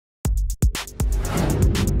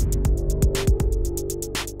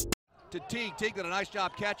to Teague. Teague did a nice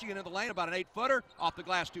job catching it in the lane, about an 8-footer, off the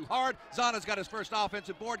glass too hard. Zanna's got his first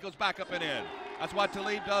offensive board, goes back up and in. That's what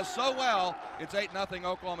Talib does so well. It's 8-0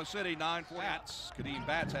 Oklahoma City, 9-4. Bats. Kadeem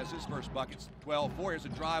Bats has his first bucket, 12-4. Here's a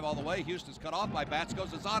drive all the way. Houston's cut off by Bats,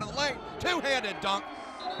 goes to Zanna in the lane. Two-handed dunk.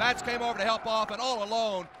 Bats came over to help off, and all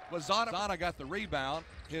alone was Zanna. Zanna got the rebound,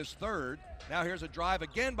 his third. Now here's a drive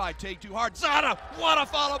again by Teague, too hard. Zanna, what a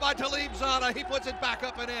follow by Talib Zanna. He puts it back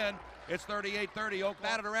up and in. It's 38-30, Oak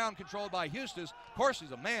batted around, controlled by Houston. Of course,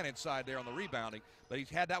 he's a man inside there on the rebounding, but he's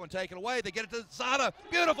had that one taken away. They get it to Zanna.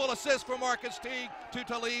 Beautiful assist from Marcus Teague to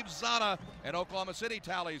Talib Zanna. And Oklahoma City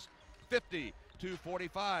tallies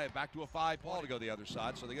 50-45. Back to a 5-ball to go the other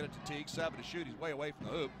side. So they get it to Teague, 7 to shoot. He's way away from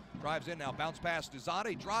the hoop. Drives in now, bounce pass to Zanna.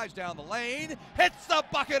 He drives down the lane, hits the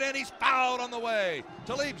bucket, and he's fouled on the way.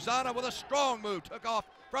 Talib Zanna with a strong move, took off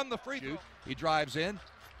from the free throw. He drives in.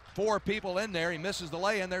 4 people in there. He misses the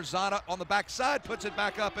lay-in. There's Zanna on the backside, puts it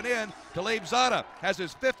back up and in. Talib Zanna has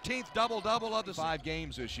his 15th double-double of the 5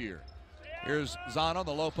 games this year. Here's Zanna on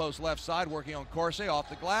the low post left side, working on Corsi off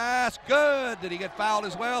the glass. Good. Did he get fouled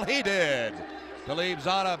as well? He did. Talib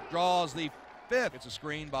Zanna draws the 5th. It's a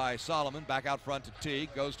screen by Solomon. Back out front to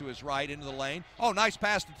Teague. Goes to his right into the lane. Oh, nice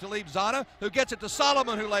pass to Talib Zanna, who gets it to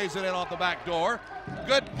Solomon, who lays it in off the back door.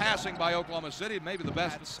 Good passing by Oklahoma City. Maybe the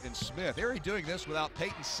best in Smith. Erie doing this without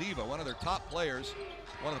Peyton Siva, one of their top players,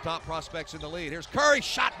 one of the top prospects in the lead. Here's Curry,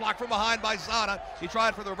 shot blocked from behind by Zanna. He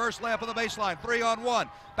tried for the reverse layup on the baseline. 3-on-1.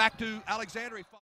 Back to Alexandria.